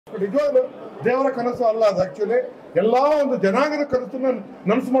ನಿಜವಾಗ್ಲೂ ದೇವರ ಕನಸು ಅಲ್ಲ ಅದು. ಆಕ್ಚುಲಿ ಎಲ್ಲಾ ಒಂದು ಜನಾಂಗದ ಕನಸನ್ನ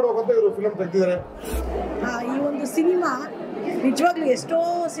ನನಸು ಮಾಡುವಂತ ಇವರು ಫಿಲಂ ತೆಗೆದಿದ್ದಾರೆ. ಈ ಒಂದು ಸಿನಿಮಾ ನಿಜವಾಗ್ಲೂ ಎಷ್ಟೋ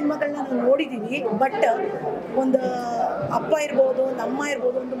ಸಿನಿಮಾಗಳನ್ನ ನಾವು ನೋಡಿದ್ದೀವಿ. ಬಟ್ ಒಂದು ಅಪ್ಪ ಇರ್ಬೋದು, ನಮ್ಮ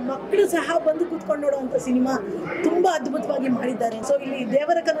ಇರ್ಬೋದು, ಒಂದು ಮಕ್ಕಳು ಸಹ ಬಂದು ಕೂತ್ಕೊಂಡು ನೋಡುವಂಥ ಸಿನಿಮಾ ತುಂಬ ಅದ್ಭುತವಾಗಿ ಮಾಡಿದ್ದಾರೆ. ಸೊ ಇಲ್ಲಿ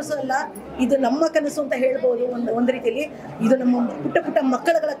ದೇವರ ಕನಸು ಅಲ್ಲ, ಇದು ನಮ್ಮ ಕನಸು ಅಂತ ಹೇಳ್ಬೋದು. ಒಂದು ರೀತಿಯಲ್ಲಿ ಇದು ನಮ್ಮ ಪುಟ್ಟ ಪುಟ್ಟ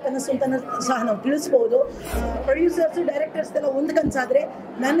ಮಕ್ಕಳುಗಳ ಕನಸು ಅಂತ ಸಹ ನಾವು ತಿಳಿಸ್ಬೋದು. ಪ್ರೊಡ್ಯೂಸರ್ಸು ಡೈರೆಕ್ಟರ್ಸ್ ಎಲ್ಲ ಒಂದು ಕನಸಾದರೆ,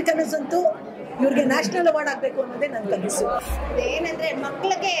 ನನ್ನ ಕನಸಂತೂ ಇವ್ರಿಗೆ ನ್ಯಾಷನಲ್ ಅವಾರ್ಡ್ ಆಗಬೇಕು ಅನ್ನೋದೇ ನನ್ನ ಕನಸು. ಏನಂದರೆ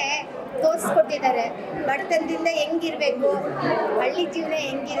ಮಕ್ಕಳಿಗೆ ತೋರಿಸ್ಕೊಟ್ಟಿದ್ದಾರೆ ಬಡತನದಿಂದ ಹೆಂಗಿರಬೇಕು, ಹಳ್ಳಿ ಜೀವನ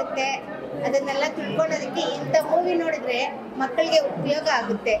ಹೆಂಗಿರುತ್ತೆ ಅದನ್ನೆಲ್ಲ ತಿಳ್ಕೊಳ್ಳೋದಕ್ಕೆ ಇಂಥ ಮೂವಿ ನೋಡಿದ್ರೆ ಮಕ್ಕಳಿಗೆ ಉಪಯೋಗ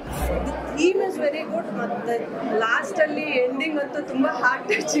ಆಗುತ್ತೆ. Theme is very good. ಮತ್ತು ಲಾಸ್ಟಲ್ಲಿ ಎಂಡಿಂಗ್ ಅಂತೂ ತುಂಬ ಹಾರ್ಟ್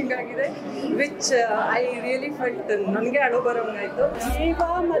ಟಚಿಂಗ್ ಆಗಿದೆ, ವಿಚ್ ಐ ರಿಯಲಿ ಫೆಲ್ಟ್. ನನಗೆ ಅಳು ಬರೋಂಗಾಯಿತು. ಜೀವ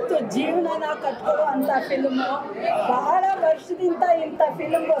ಮತ್ತು ಜೀವನನ ಕಟ್ಕೊಳ್ಳೋ ಅಂಥ ಫಿಲ್ಮು. ಬಹಳ ವರ್ಷದಿಂದ ಇಂಥ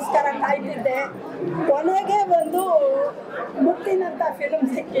ಫಿಲ್ಮ್ಗೋಸ್ಕರ ಕಾಯ್ತಿದ್ದೆ. ಕೊನೆಗೆ ಒಂದು ಮುತ್ತಿನಂಥ ಫಿಲ್ಮ್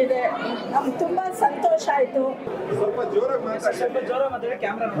ಸಿಕ್ಕಿದೆ. ನಮ್ಗೆ ತುಂಬ ಸಂತೋಷ ಆಯಿತು.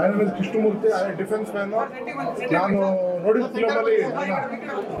 Krishnamurthy defence man. ನಾನು ನೋಡಿದ ಫಿಲಮಲ್ಲಿ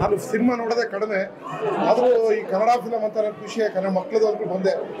ನಾನು ಸಿನಿಮಾ ನೋಡೋದೇ ಕಡಿಮೆ, ಆದರೂ ಈ ಕನ್ನಡ ಫಿಲಮ್ ಅಂತ ನನ್ನ ಖುಷಿ. ಯಾಕಂದರೆ ಮಕ್ಕಳದ್ದು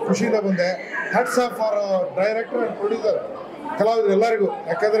ಬಂದೆ, ಖುಷಿಯಿಂದ ಬಂದೆ. Hats off for director and producer, ಕಲಾವಿದರು ಎಲ್ಲರಿಗೂ.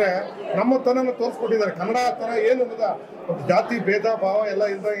 ಯಾಕಂದರೆ ನಮ್ಮ ತನನ ತೋರಿಸ್ಕೊಟ್ಟಿದ್ದಾರೆ. ಕನ್ನಡ ತನ ಏನು ಅನ್ನೋದ ಒಂದು ಜಾತಿ ಭೇದ ಭಾವ ಎಲ್ಲ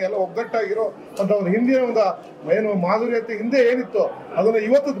ಇಲ್ದಂಗೆ ಎಲ್ಲ ಒಗ್ಗಟ್ಟಾಗಿರೋ ಅಂತ ಒಂದು ಹಿಂದಿನ ಒಂದು ಏನು ಮಾಧುರ್ಯತೆ ಹಿಂದೆ ಏನಿತ್ತು ಅದನ್ನು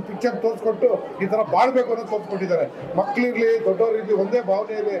ಇವತ್ತು ಪಿಕ್ಚರ್ ತೋರಿಸ್ಕೊಟ್ಟು ಈ ಥರ ಬಾಳ್ಬೇಕು ಅನ್ನೋದು ತೋರಿಸ್ಕೊಟ್ಟಿದ್ದಾರೆ. ಮಕ್ಕಳಿರಲಿ ದೊಡ್ಡವರಿರಲಿ ಒಂದೇ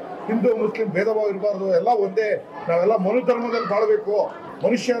ಭಾವನೆ ಇರಲಿ, ಹಿಂದೂ ಮುಸ್ಲಿಂ ಭೇದ ಭಾವ ಇರಬಾರ್ದು, ಎಲ್ಲ ಒಂದೇ, ನಾವೆಲ್ಲ ಮನು ಧರ್ಮದಲ್ಲಿ ಬಾಳಬೇಕು.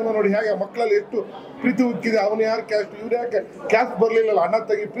 ಮನುಷ್ಯನ ನೋಡಿ ಹೇಗೆ ಮಕ್ಕಳಲ್ಲಿ ಎಷ್ಟು ಪ್ರೀತಿ ಉಕ್ಕಿದೆ, ಅವನು ಯಾರು ಕ್ಯಾಸ್ಟ್, ಇವ್ರು ಯಾಕೆ ಕ್ಯಾಸ್ಟ್ ಬರಲಿಲ್ಲ, ಅಣ್ಣ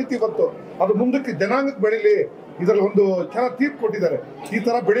ತಂಗಿ ಪ್ರೀತಿ ಬಂತು, ಅದು ಮುಂದಕ್ಕೆ ಜನಾಂಗಕ್ಕೆ ಬೆಳೀಲಿ. ಇದರಲ್ಲಿ ಒಂದು ಚೆನ್ನಾಗಿ ತೀರ್ಪು ಕೊಟ್ಟಿದ್ದಾರೆ. ಈ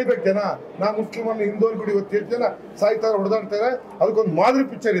ಥರ ಬೆಳಿಬೇಕು ಜನ. ನಾನು ಮುಸ್ಲಿಮನ್ನು ಹಿಂದೂ ಅನ್ಬಿಟ್ಟು ಇವತ್ತು ಎಷ್ಟು ಜನ ಸಾಯ್ತಾರೆ, ಹೊಡೆದಾಡ್ತಾರೆ. ಅದಕ್ಕೊಂದು ಮಾದರಿ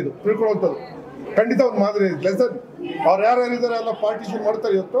ಪಿಕ್ಚರ್ ಇದು, ತಿಳ್ಕೊಳ್ಳುವಂಥದ್ದು. ಖಂಡಿತ ಒಂದು ಮಾದರಿ ಲೆಸನ್. ಅವ್ರು ಯಾರ್ಯಾರಿದ್ದಾರೆ ಎಲ್ಲ ಪಾರ್ಟಿಷನ್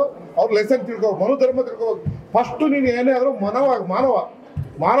ಮಾಡ್ತಾರೆ ಇವತ್ತು, ಅವ್ರು ಲೆಸನ್ ತಿಳ್ಕೋ, ಮನು ಧರ್ಮ ತಿಳ್ಕೋಬೇಕು. ಫಸ್ಟು ನೀನು ಏನೇ ಆದರೂ ಮಾನವ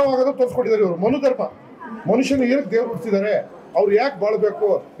ಆಗೋದು ತೋರಿಸ್ಕೊಟ್ಟಿದ್ದಾರೆ ಇವರು. ಮನು ಧರ್ಮ, ಮನುಷ್ಯನ ಏನಕ್ಕೆ ದೇವ್ರು ಹುಟ್ಟಿಸಿದ್ದಾರೆ, ಅವ್ರು ಯಾಕೆ ಬಾಳ್ಬೇಕು,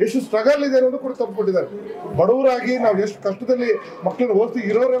 ಎಷ್ಟು ಸ್ಟ್ರಗಲ್ ಇದೆ ಅನ್ನೋದು ಕೂಡ ತಪ್ಪಿಕೊಟ್ಟಿದ್ದಾರೆ. ಬಡವರಾಗಿ ನಾವು ಎಷ್ಟು ಕಷ್ಟದಲ್ಲಿ ಮಕ್ಕಳನ್ನ ಓದಿಸ್ತೀವಿ,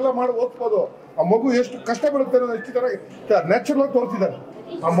 ಇರೋರೆಲ್ಲ ಮಾಡಿ ಓದಿಸ್ಬೋದು. ಆ ಮಗು ಎಷ್ಟು ಕಷ್ಟ ಬೀಳುತ್ತೆ ಅನ್ನೋದು ಎಷ್ಟು ಚೆನ್ನಾಗಿ ನ್ಯಾಚುರಲ್ ಆಗಿ ತೋರಿಸಿದ್ದಾರೆ.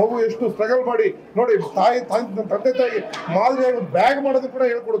 ಆ ಮಗು ಎಷ್ಟು ಸ್ಟ್ರಗಲ್ ಮಾಡಿ ನೋಡಿ, ತಂದೆ ತಾಯಿ ಮಾದರಿಯಾಗಿ ಒಂದು ಬ್ಯಾಗ್ ಮಾಡೋದು ಕೂಡ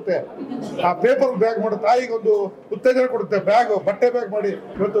ಹೇಳ್ಕೊಡುತ್ತೆ. ಆ ಪೇಪರ್ ಬ್ಯಾಗ್ ಮಾಡೋ ತಾಯಿಗೆ ಒಂದು ಉತ್ತೇಜನ ಕೊಡುತ್ತೆ. ಬ್ಯಾಗ್, ಬಟ್ಟೆ ಬ್ಯಾಗ್ ಮಾಡಿ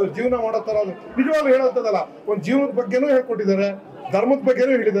ಇವತ್ತು ಜೀವನ ಮಾಡೋ ಥರ ಅದು ನಿಜವಾಗ್ಲೂ ಹೇಳೋದಲ್ಲ. ಒಂದು ಜೀವನದ ಬಗ್ಗೆನೂ ಹೇಳ್ಕೊಟ್ಟಿದ್ದಾರೆ, ಧರ್ಮದ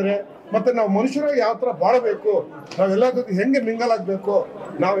ಬಗ್ಗೆನೂ ಹೇಳಿದ್ದಾರೆ. ಮತ್ತೆ ನಾವು ಮನುಷ್ಯರಾಗಿ ಯಾವ ಥರ ಬಾಳಬೇಕು, ನಾವೆಲ್ಲ ಜೊತೆ ಹೆಂಗೆ ಮಿಂಗಲ್ ಆಗಬೇಕು,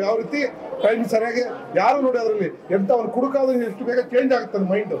 ನಾವು ಯಾವ ರೀತಿ ಟೈಮ್ ಸರಿಯಾಗಿ ಯಾರು ನೋಡಿ ಅದರಲ್ಲಿ ಎಂಥ ಒಂದು ಕುಡುಕಾದ್ರೆ ಎಷ್ಟು ಬೇಗ ಚೇಂಜ್ ಆಗುತ್ತೆ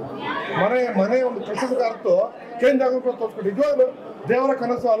ಮೈಂಡು. ಮನೆ ಒಂದು ಕಷ್ಟದ ಅರ್ಥ ಚೇಂಜ್ ಆಗೋಕೆ ತೋರಿಸ್ಕೊಂಡು ನಿಜವಾಗ್ಲೂ ದೇವರ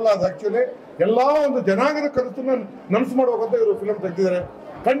ಕನಸು ಅಲ್ಲ ಅದು. ಆ್ಯಕ್ಚುಲಿ ಎಲ್ಲ ಒಂದು ಜನಾಂಗದ ಕನಸನ್ನ ನನಸು ಮಾಡುವಂತ ಇವರು ಫಿಲಮ್ ತೆಗೆದಿದ್ದಾರೆ.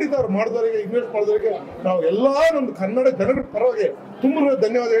 ಖಂಡಿತ ಅವ್ರು ಮಾಡಿದವರಿಗೆ, ಇನ್ವೆಸ್ಟ್ ಮಾಡಿದವರಿಗೆ ನಾವು ಎಲ್ಲ ನಮ್ದು ಕನ್ನಡ ಜನಗಳ ಪರವಾಗಿ ತುಂಬ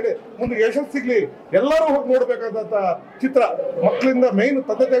ಧನ್ಯವಾದ ಹೇಳಿ ಮುಂದೆ ಯಶಸ್ಸು ಸಿಗ್ಲಿ. ಎಲ್ಲರೂ ಹೋಗಿ ನೋಡ್ಬೇಕಾದಂಥ ಚಿತ್ರ. ಮಕ್ಕಳಿಂದ ಮೈನ್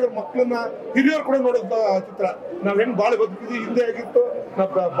ತಂದೆ ತಾಯಿಗಳ ಮಕ್ಕಳನ್ನ ಹಿರಿಯರು ಕೂಡ ನೋಡೋಂಥ ಚಿತ್ರ. ನಾವು ಹೆಂಗೆ ಬಾಳೆ ಬದುಕಿದ್ವಿ, ಹಿಂದೆ ಹೇಗಿತ್ತು,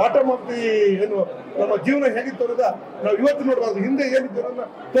 ನಮ್ಮ ಬಾಟಮ್ ಆಫ್ ದಿ ಏನು ನಮ್ಮ ಜೀವನ ಹೇಗಿತ್ತು ಅನ್ನೋದ ನಾವು ಇವತ್ತು ನೋಡಬಾರ್ದು, ಹಿಂದೆ ಏನಿತ್ತು ಅನ್ನೋದನ್ನ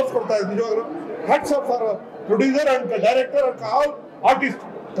ತೋರಿಸ್ಕೊಡ್ತಾ ಇದ್ದೀವಿ. ನಿಜವಾಗ್ಲೂ hats off for producer and director and all artist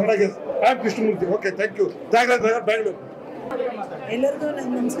ಕನ್ನಡಗೆ. I am Krishnamurthy. Okay, thank you. Thyagaraj, Bangalore. ಎಲ್ಲರಿಗೂ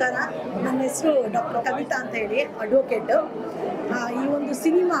ನಮಸ್ಕಾರ. ನನ್ನ ಹೆಸರು ಡಾಕ್ಟರ್ ಕವಿತಾ ಅಂತ ಹೇಳಿ, ಅಡ್ವೊಕೇಟು. ಈ ಒಂದು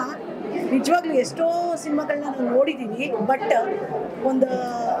ಸಿನಿಮಾ ನಿಜವಾಗ್ಲೂ ಎಷ್ಟೋ ಸಿನಿಮಾಗಳನ್ನ ನಾವು ನೋಡಿದ್ದೀವಿ. ಬಟ್ ಒಂದು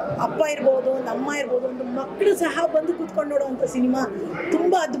ಅಪ್ಪ ಇರ್ಬೋದು, ನಮ್ಮ ಇರ್ಬೋದು, ಒಂದು ಮಕ್ಕಳು ಸಹ ಬಂದು ಕೂತ್ಕೊಂಡು ನೋಡುವಂಥ ಸಿನಿಮಾ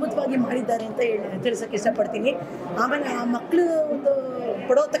ತುಂಬ ಅದ್ಭುತವಾಗಿ ಮಾಡಿದ್ದಾರೆ ಅಂತ ತಿಳಿಸೋಕ್ಕೆ ಇಷ್ಟಪಡ್ತೀನಿ. ಆಮೇಲೆ ಆ ಮಕ್ಕಳು ಒಂದು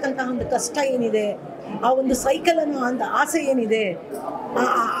ಪಡೋತಕ್ಕಂಥ ಒಂದು ಕಷ್ಟ ಏನಿದೆ, ಆ ಒಂದು ಸೈಕಲನ್ನು ಒಂದು ಆಸೆ ಏನಿದೆ,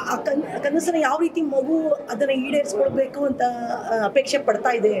 ಆ ಕನಸನ್ನು ಯಾವ ರೀತಿ ಮಗು ಅದನ್ನು ಈಡೇರಿಸ್ಕೊಳ್ಬೇಕು ಅಂತ ಅಪೇಕ್ಷೆ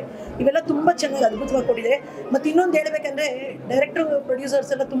ಪಡ್ತಾ ಇದೆ, ಇವೆಲ್ಲ ತುಂಬ ಚೆನ್ನಾಗಿ ಅದ್ಭುತವಾಗಿ ಕೊಟ್ಟಿದೆ. ಮತ್ತು ಇನ್ನೊಂದು ಹೇಳ್ಬೇಕಂದ್ರೆ ಡೈರೆಕ್ಟರ್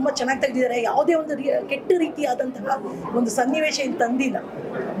ಪ್ರೊಡ್ಯೂಸರ್ಸ್ ಎಲ್ಲ ತುಂಬ ಚೆನ್ನಾಗಿ ತೆಗೆದಿದ್ದಾರೆ. ಯಾವುದೇ ಒಂದು ಕೆಟ್ಟ ರೀತಿಯಾದಂತಹ ಒಂದು ಸನ್ನಿವೇಶ ಇಲ್ಲಿ ತಂದಿಲ್ಲ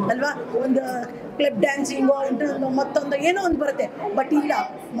ಅಲ್ವಾ. ಒಂದು ಕ್ಲಬ್ ಡ್ಯಾನ್ಸಿಂಗೋ ಮತ್ತೊಂದು ಏನೋ ಒಂದು ಬರುತ್ತೆ, ಬಟ್ ಇಲ್ಲ,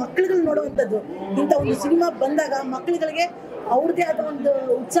 ಮಕ್ಕಳುಗಳು ನೋಡುವಂಥದ್ದು. ಇಂಥ ಒಂದು ಸಿನಿಮಾ ಬಂದಾಗ ಮಕ್ಕಳುಗಳಿಗೆ ಅವ್ರದ್ದೇ ಆದ ಒಂದು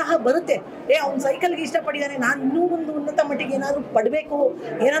ಉತ್ಸಾಹ ಬರುತ್ತೆ. ಅವ್ನು ಸೈಕಲ್ಗೆ ಇಷ್ಟಪಟ್ಟಿದ್ದಾನೆ, ನಾನು ಇನ್ನೂ ಒಂದು ಉನ್ನತ ಮಟ್ಟಿಗೆ ಏನಾದರೂ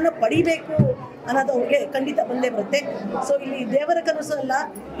ಏನಾದ್ರು ಪಡಿಬೇಕು ಅನ್ನೋದು ಅವ್ರಿಗೆ ಖಂಡಿತ ಬಂದೇ ಬರುತ್ತೆ. ಸೊ ಇಲ್ಲಿ ದೇವರ ಕನಸು ಅಲ್ಲ,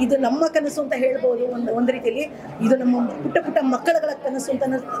 ಇದು ನಮ್ಮ ಕನಸು ಅಂತ ಹೇಳ್ಬೋದು. ಒಂದು ರೀತಿಯಲ್ಲಿ ಇದು ನಮ್ಮ ಪುಟ್ಟ ಪುಟ್ಟ ಮಕ್ಕಳುಗಳ ಕನಸು ಅಂತ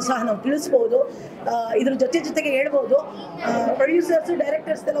ಸಹ ನಾವು ತಿಳಿಸ್ಬೋದು. ಇದ್ರ ಜೊತೆಗೆ ಹೇಳ್ಬೋದು, ಪ್ರೊಡ್ಯೂಸರ್ಸು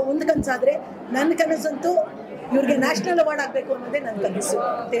ಡೈರೆಕ್ಟರ್ಸ್ ಎಲ್ಲ ಒಂದು ಕನಸಾದರೆ, ನನ್ನ ಕನಸಂತೂ ಇವ್ರಿಗೆ ನ್ಯಾಷನಲ್ ಅವಾರ್ಡ್ ಆಗಬೇಕು ಅನ್ನೋದೇ ನನ್ನ ಕನಸು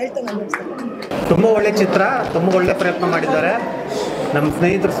ಅಂತ ಹೇಳ್ತಾ ನಾನು ಹೇಳ್ತೇನೆ. ತುಂಬ ಒಳ್ಳೆ ಚಿತ್ರ, ತುಂಬ ಒಳ್ಳೆ ಪ್ರಯತ್ನ ಮಾಡಿದ್ದಾರೆ ನಮ್ಮ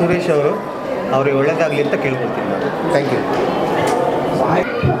ಸ್ನೇಹಿತರು ಸುರೇಶ್ ಅವರು. ಅವ್ರಿಗೆ ಒಳ್ಳೇದಾಗಲಿ ಅಂತ ಕೇಳ್ಕೊಳ್ತೀನಿ. Thank you.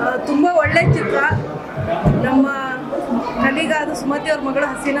 ತುಂಬ ಒಳ್ಳೆ ಚಿತ್ರ. ನಮ್ಮ ಕಲಿಗ ಅದು ಸುಮತಿ ಅವ್ರ ಮಗಳು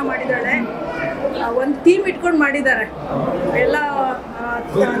ಹಸೀನಾ ಮಾಡಿದ್ದಾಳೆ. ಒಂದು ಥೀಮ್ ಇಟ್ಕೊಂಡು ಮಾಡಿದ್ದಾರೆ. ಎಲ್ಲ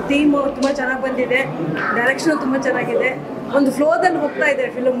ಥೀಮು ತುಂಬ ಚೆನ್ನಾಗಿ ಬಂದಿದೆ. ಡೈರೆಕ್ಷನು ತುಂಬ ಚೆನ್ನಾಗಿದೆ. ಒಂದು ಫ್ಲೋದಲ್ಲಿ ಹೋಗ್ತಾ ಇದೆ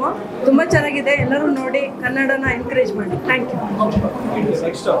ಫಿಲಮು. ತುಂಬ ಚೆನ್ನಾಗಿದೆ. ಎಲ್ಲರೂ ನೋಡಿ ಕನ್ನಡನ ಎನ್ಕರೇಜ್ ಮಾಡಿ. Thank you.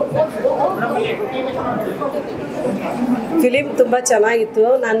 ಫಿಲಿಮ್ ತುಂಬ ಚೆನ್ನಾಗಿತ್ತು.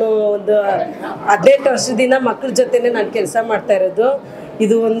 ನಾನು ಒಂದು 18 ವರ್ಷದಿಂದ ಮಕ್ಕಳ ಜೊತೆನೇ ನಾನು ಕೆಲಸ ಮಾಡ್ತಾ ಇರೋದು.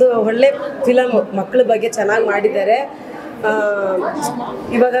 ಇದು ಒಂದು ಒಳ್ಳೆ ಫಿಲಮ್, ಮಕ್ಕಳ ಬಗ್ಗೆ ಚೆನ್ನಾಗಿ ಮಾಡಿದ್ದಾರೆ.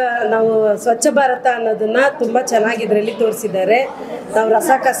 ಇವಾಗ ನಾವು ಸ್ವಚ್ಛ ಭಾರತ ಅನ್ನೋದನ್ನು ತುಂಬ ಚೆನ್ನಾಗಿ ಇದರಲ್ಲಿ ತೋರಿಸಿದ್ದಾರೆ. ನಾವು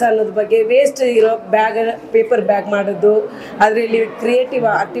ರಸಕಸ ಅನ್ನೋದ್ರ ಬಗ್ಗೆ, ವೇಸ್ಟ್ ಇರೋ ಪೇಪರ್ ಬ್ಯಾಗ್ ಮಾಡೋದು, ಅದರಲ್ಲಿ ಕ್ರಿಯೇಟಿವ್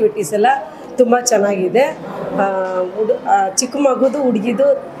ಆಕ್ಟಿವಿಟೀಸ್ ಎಲ್ಲ ತುಂಬ ಚೆನ್ನಾಗಿದೆ. ಚಿಕ್ಕ ಮಗುದು ಹುಡುಗಿದು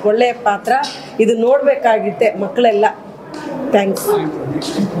ಒಳ್ಳೆಯ ಪಾತ್ರ. ಇದು ನೋಡಬೇಕಾಗಿತ್ತೆ ಮಕ್ಕಳೆಲ್ಲ. ಥ್ಯಾಂಕ್ಸ್.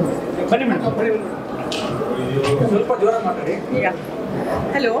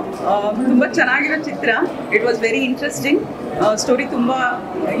 ಹಲೋ, ತುಂಬ ಚೆನ್ನಾಗಿರೋ ಚಿತ್ರ. It was very interesting. Story ತುಂಬ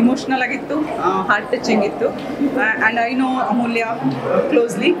ಇಮೋಷ್ನಲ್ ಆಗಿತ್ತು, ಹಾರ್ಟ್ ಟಚಿಂಗ್ ಇತ್ತು. And I know Amulya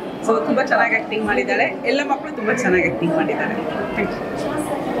closely. So ತುಂಬ ಚೆನ್ನಾಗಿ ಆ್ಯಕ್ಟಿಂಗ್ ಮಾಡಿದ್ದಾಳೆ. ಎಲ್ಲ ಮಕ್ಕಳು ತುಂಬ ಚೆನ್ನಾಗಿ ಆ್ಯಕ್ಟಿಂಗ್ ಮಾಡಿದ್ದಾರೆ. Thank you.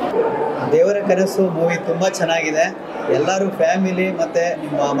 ದೇವರ ಕನಸು ಮೂವಿ ತುಂಬ ಚೆನ್ನಾಗಿದೆ. ಎಲ್ಲರೂ ಫ್ಯಾಮಿಲಿ ಮತ್ತು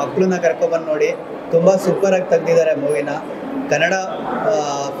ನಿಮ್ಮ ಮಕ್ಕಳನ್ನ ಕರ್ಕೊಬಂದು ನೋಡಿ. ತುಂಬ ಸೂಪರಾಗಿ ತೆಗ್ದಿದ್ದಾರೆ ಮೂವಿನ. ಕನ್ನಡ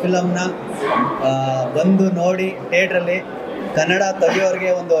ಫಿಲಮ್ನ ಬಂದು ನೋಡಿ ಥಿಯೇಟ್ರಲ್ಲಿ. ಕನ್ನಡ ತೆಗಿಯೋರಿಗೆ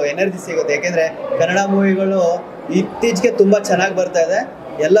ಒಂದು ಎನರ್ಜಿ ಸಿಗುತ್ತೆ. ಯಾಕೆಂದರೆ ಕನ್ನಡ ಮೂವಿಗಳು ಇತ್ತೀಚೆಗೆ ತುಂಬ ಚೆನ್ನಾಗಿ ಬರ್ತಾ ಇದೆ.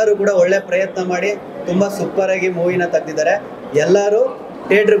 ಎಲ್ಲರೂ ಕೂಡ ಒಳ್ಳೆ ಪ್ರಯತ್ನ ಮಾಡಿ ತುಂಬ ಸೂಪರಾಗಿ ಮೂವಿನ ತೆಗ್ದಿದ್ದಾರೆ. ಎಲ್ಲರೂ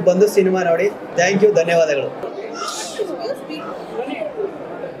ಥಿಯೇಟ್ರಿಗೆ ಬಂದು ಸಿನಿಮಾ ನೋಡಿ. ಥ್ಯಾಂಕ್ ಯು, ಧನ್ಯವಾದಗಳು.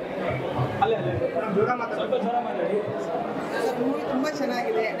 ಮೂವಿ ತುಂಬ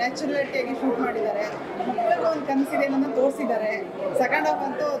ಚೆನ್ನಾಗಿದೆ. ನ್ಯಾಚುರಲಿಟಿಯಾಗಿ ಶೂಟ್ ಮಾಡಿದ್ದಾರೆ. ಮಕ್ಕಳಿಗೆ ಒಂದು ಕನಸಿದೆ ಅನ್ನೋದನ್ನ ತೋರಿಸಿದ್ದಾರೆ. ಸೆಕೆಂಡ್ ಹಾಫ್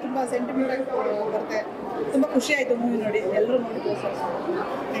ಅಂತೂ ತುಂಬ ಸೆಂಟಿಮೆಂಟಾಗಿ ಬರುತ್ತೆ. ತುಂಬ ಖುಷಿ ಆಯಿತು ಮೂವಿ ನೋಡಿ. ಎಲ್ಲರೂ ನೋಡಿ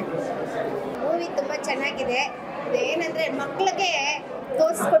ಮೂವಿ ತುಂಬ ಚೆನ್ನಾಗಿದೆ. ಏನಂದರೆ ಮಕ್ಕಳಿಗೆ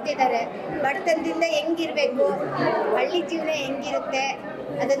ತೋರಿಸ್ಕೊಟ್ಟಿದ್ದಾರೆ. ಬಡತನದಿಂದ ಹೆಂಗಿರಬೇಕು, ಹಳ್ಳಿ ಜೀವನ ಹೆಂಗಿರುತ್ತೆ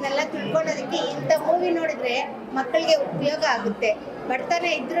ಅದನ್ನೆಲ್ಲ ತಿಳ್ಕೊಳ್ಳೋದಕ್ಕೆ ಇಂಥ ಮೂವಿ ನೋಡಿದ್ರೆ ಮಕ್ಕಳಿಗೆ ಉಪಯೋಗ ಆಗುತ್ತೆ. ಬಡತನ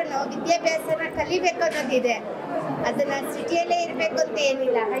ಇದ್ರೂ ವಿದ್ಯಾಭ್ಯಾಸನ ಕಲಿಬೇಕು ಅನ್ನೋದಿದೆ. ಅದನ್ನು ಸಿಟಿಯಲ್ಲೇ ಇರಬೇಕು ಅಂತ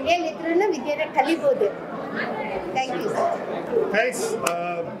ಏನಿಲ್ಲ, ಹಳ್ಳಿಯಲ್ಲಿ ಇದ್ರೂ ವಿದ್ಯೆನ ಕಲಿಬೋದು. Thank you sir. Thanks.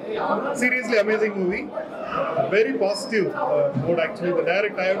 Seriously amazing movie. Very positive mood actually. The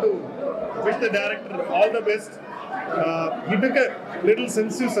director, I have to wish the director all the best. He took a little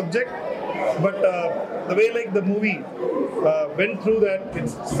sensitive subject, but the way like the movie went through that,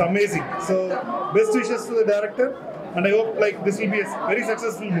 it's amazing. So best wishes to the director, and I hope like this will be a very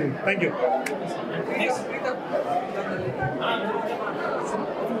successful movie. Thank you.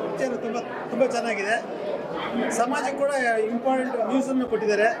 ತುಂಬ ಚೆನ್ನಾಗಿದೆ. ಸಮಾಜಕ್ಕೆ ಕೂಡ important ನ್ಯೂಸನ್ನು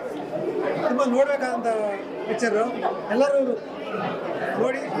ಕೊಟ್ಟಿದ್ದಾರೆ. ತುಂಬ ನೋಡಬೇಕಾದಂಥ picture. ಎಲ್ಲರೂ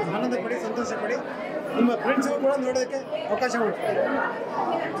ನೋಡಿ ಆನಂದ ಪಡಿ, ಸಂತೋಷ ಪಡಿ. ನಿಮ್ಮ ಫ್ರೆಂಡ್ಸ್ಗೂ ಕೂಡ ನೋಡೋದಕ್ಕೆ ಅವಕಾಶ ಮಾಡಿ.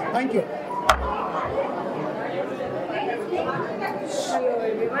 Thank you. Hello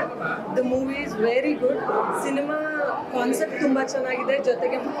everyone, the movie is very good. Cinema concept ತುಂಬ ಚೆನ್ನಾಗಿದೆ,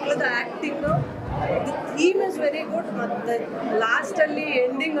 ಜೊತೆಗೆ ಮಕ್ಕಳದ acting, the theme is very good. ಮತ್ತು ಲಾಸ್ಟಲ್ಲಿ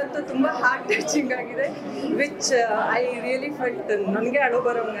ಎಂಡಿಂಗ್ ಅಂತೂ ತುಂಬ ಹಾರ್ಟ್ ಟಚಿಂಗ್ ಆಗಿದೆ, ವಿಚ್ ಐ ರಿಯಲಿ ಫೆಲ್ಟ್. ನನಗೆ ಅಳು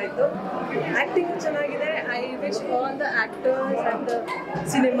ಬರೋಂಗಾಯಿತು. ಆ್ಯಕ್ಟಿಂಗು ಚೆನ್ನಾಗಿದೆ. I wish all the actors and the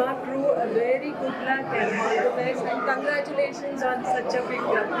cinema crew a very good luck and all the best and congratulations on such a big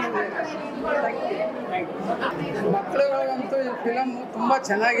ಮಕ್ಕಳುಗಳಿಗಂತೂ ಈ film ತುಂಬ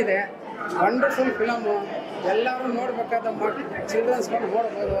ಚೆನ್ನಾಗಿದೆ. Wonderful film. ಎಲ್ಲರೂ ನೋಡಬೇಕಾದ ಚಿಲ್ಡ್ರನ್ಸ್ಗಳು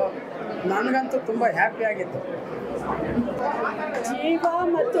ನೋಡ್ಬೋದು. ನನಗಂತೂ ತುಂಬ ಹ್ಯಾಪಿ ಆಗಿತ್ತು. ಜೀವ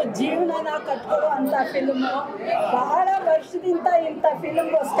ಮತ್ತು ಜೀವನನ ಕಟ್ಕೊಳ್ಳೋ ಅಂಥ ಫಿಲ್ಮು. ಬಹಳ ವರ್ಷದಿಂದ ಇಂಥ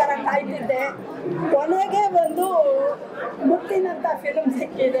ಫಿಲ್ಮ್ಗೋಸ್ಕರ ಕಾಯ್ತಿದ್ದೆ. ಕೊನೆಗೆ ಒಂದು ಮುಟ್ಟಿನಂಥ ಫಿಲ್ಮ್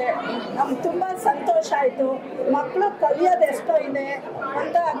ಸಿಕ್ಕಿದೆ. ನಮ್ಗೆ ತುಂಬ ಸಂತೋಷ ಆಯಿತು. ಮಕ್ಕಳು ಕಲಿಯೋದು ಎಷ್ಟೋ ಇದೆ.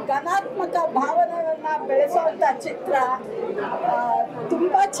 ಒಂದು ಘನಾತ್ಮಕ ಭಾವನೆಯನ್ನು ಬೆಳೆಸೋವಂಥ ಚಿತ್ರ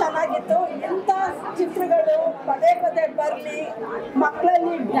ತುಂಬ ಚೆನ್ನಾಗಿತ್ತು. ಇಂಥ ಚಿತ್ರಗಳು ಪದೇ ಪದೇ ಬರಲಿ,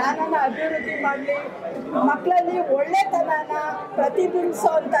 ಮಕ್ಕಳಲ್ಲಿ ಜ್ಞಾನನ ಅಭಿವೃದ್ಧಿ ಮಾಡಲಿ, ಮಕ್ಕಳಲ್ಲಿ ಒಳ್ಳೆತನನ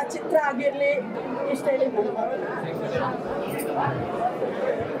ಪ್ರತಿಬಿಂಬಿಸೋವಂಥ ಚಿತ್ರ ಆಗಿರಲಿ, ಇಷ್ಟು ಹೇಳಿ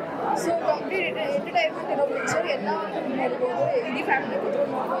ಸೊ ಕಂಪ್ಲೀಟ್ ಎಂಟರ್ಟೈನ್ಮೆಂಟ್ ಇರೋ ಪಿಕ್ಚರ್. ಎಲ್ಲ ನೋಡ್ಬೋದು, ಇಡೀ ಫ್ಯಾಮಿಲಿ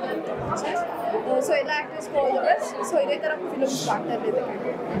ಕೂತ್ಕೊಂಡು ನೋಡ್ಬೋದು ಅಂತ ಪಿಕ್ಚರ್. ಸೊ ಎಲ್ಲ ಆ್ಯಕ್ಟರ್ಸ್ಗೂ ಆಲ್ ದ ಬೆಸ್ಟ್. ಸೊ ಇದೇ ಥರ ಫಿಲ್ಮ್ಸ್ ಮಾಡ್ತಾ ಇರ್ಲಿದೆ.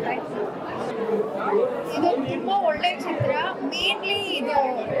 ಇದು ತುಂಬ ಒಳ್ಳೆ ಚಿತ್ರ. ಮೇನ್ಲಿ ಇದು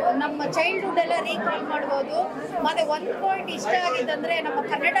ನಮ್ಮ ಚೈಲ್ಡ್ಹುಡ್ ಎಲ್ಲ ರೀಕಾಲ್ ಮಾಡುವ ನೋಡ್ಬೋದು. ಮತ್ತೆ ಒಂದು ಪಾಯಿಂಟ್ ಇಷ್ಟ ಆಗಿದ್ದಂದ್ರೆ ನಮ್ಮ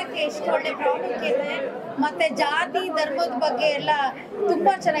ಕನ್ನಡಕ್ಕೆ ಎಷ್ಟು ಒಳ್ಳೆ ಪ್ರಾಮುಖ್ಯತೆ ಮತ್ತೆ ಜಾತಿ ಧರ್ಮದ ಬಗ್ಗೆ ಎಲ್ಲ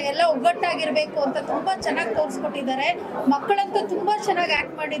ತುಂಬಾ ಚೆನ್ನಾಗಿ ಎಲ್ಲ ಒಗ್ಗಟ್ಟಾಗಿರ್ಬೇಕು ಅಂತ ತುಂಬಾ ಚೆನ್ನಾಗಿ ತೋರಿಸ್ಕೊಟ್ಟಿದ್ದಾರೆ. ಮಕ್ಕಳಂತೂ ತುಂಬಾ ಚೆನ್ನಾಗಿ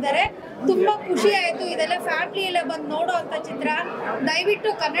ಆಕ್ಟ್ ಮಾಡಿದ್ದಾರೆ. ತುಂಬಾ ಖುಷಿ ಆಯ್ತು. ಇದೆಲ್ಲ ಫ್ಯಾಮಿಲಿ ಎಲ್ಲ ಬಂದು ನೋಡೋ ಅಂತ ಚಿತ್ರ.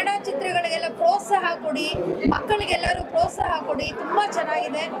 ದಯವಿಟ್ಟು ಕನ್ನಡ ಚಿತ್ರಗಳಿಗೆಲ್ಲ ಪ್ರೋತ್ಸಾಹ ಕೊಡಿ, ಮಕ್ಕಳಿಗೆಲ್ಲರೂ ಪ್ರೋತ್ಸಾಹ ಕೊಡಿ. ತುಂಬಾ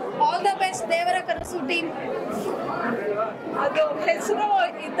ಚೆನ್ನಾಗಿದೆ. ಆಲ್ ದ ಬೆಸ್ಟ್ ದೇವರ ಕನಸು ಟೀಮ್. ಅದು ಹೆಸರು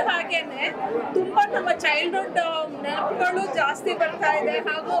ಇದ್ದ ಹಾಗೇನೆ ತುಂಬಾ ನಮ್ಮ ಚೈಲ್ಡ್ಹುಡ್ ನೆನಪುಗಳು ಜಾಸ್ತಿ ಬರ್ತಾ ಇದೆ.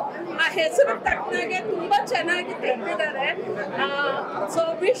 ಹಾಗೂ ಆ ಹೆಸರು ತಕ್ಕನಾಗೆ ತುಂಬಾ ಚೆನ್ನಾಗಿ ತೆಗೆದಿದ್ದಾರೆ. So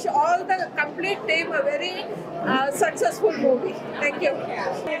wish all the complete team a very successful movie. Thank you.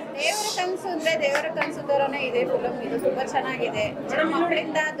 ದೇವರ ಕನಸು ಅಂದ್ರೆ ದೇವರ ಕನಸು ತರನೇ ಇದೆ ಫಿಲಮ್. ಇದು ತುಂಬಾ ಚೆನ್ನಾಗಿದೆ. ಚಿಕ್ಕ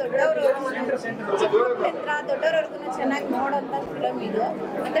ಮಕ್ಕಳಿಂದ ದೊಡ್ಡವರವರೆಗೂ ಚೆನ್ನಾಗಿ ನೋಡೋಂಥ ಫಿಲಮ್ ಇದು.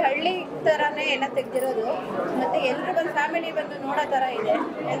 ಮತ್ತೆ ಹಳ್ಳಿ ತರಾನೇ ಎಲ್ಲ ತೆಗ್ದಿರೋದು. ಮತ್ತೆ ಎಲ್ಲರೂ ಬಂದು ಫ್ಯಾಮಿಲಿ ಬಂದು ನೋಡೋ ತರ ಇದೆ.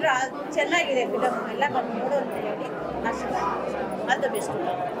 ಎಲ್ಲರೂ ಚೆನ್ನಾಗಿದೆ ಫಿಲಮ್. ಎಲ್ಲ ಬಂದು ನೋಡು ಅಂತ ಹೇಳಿ ಅಷ್ಟು. All the best.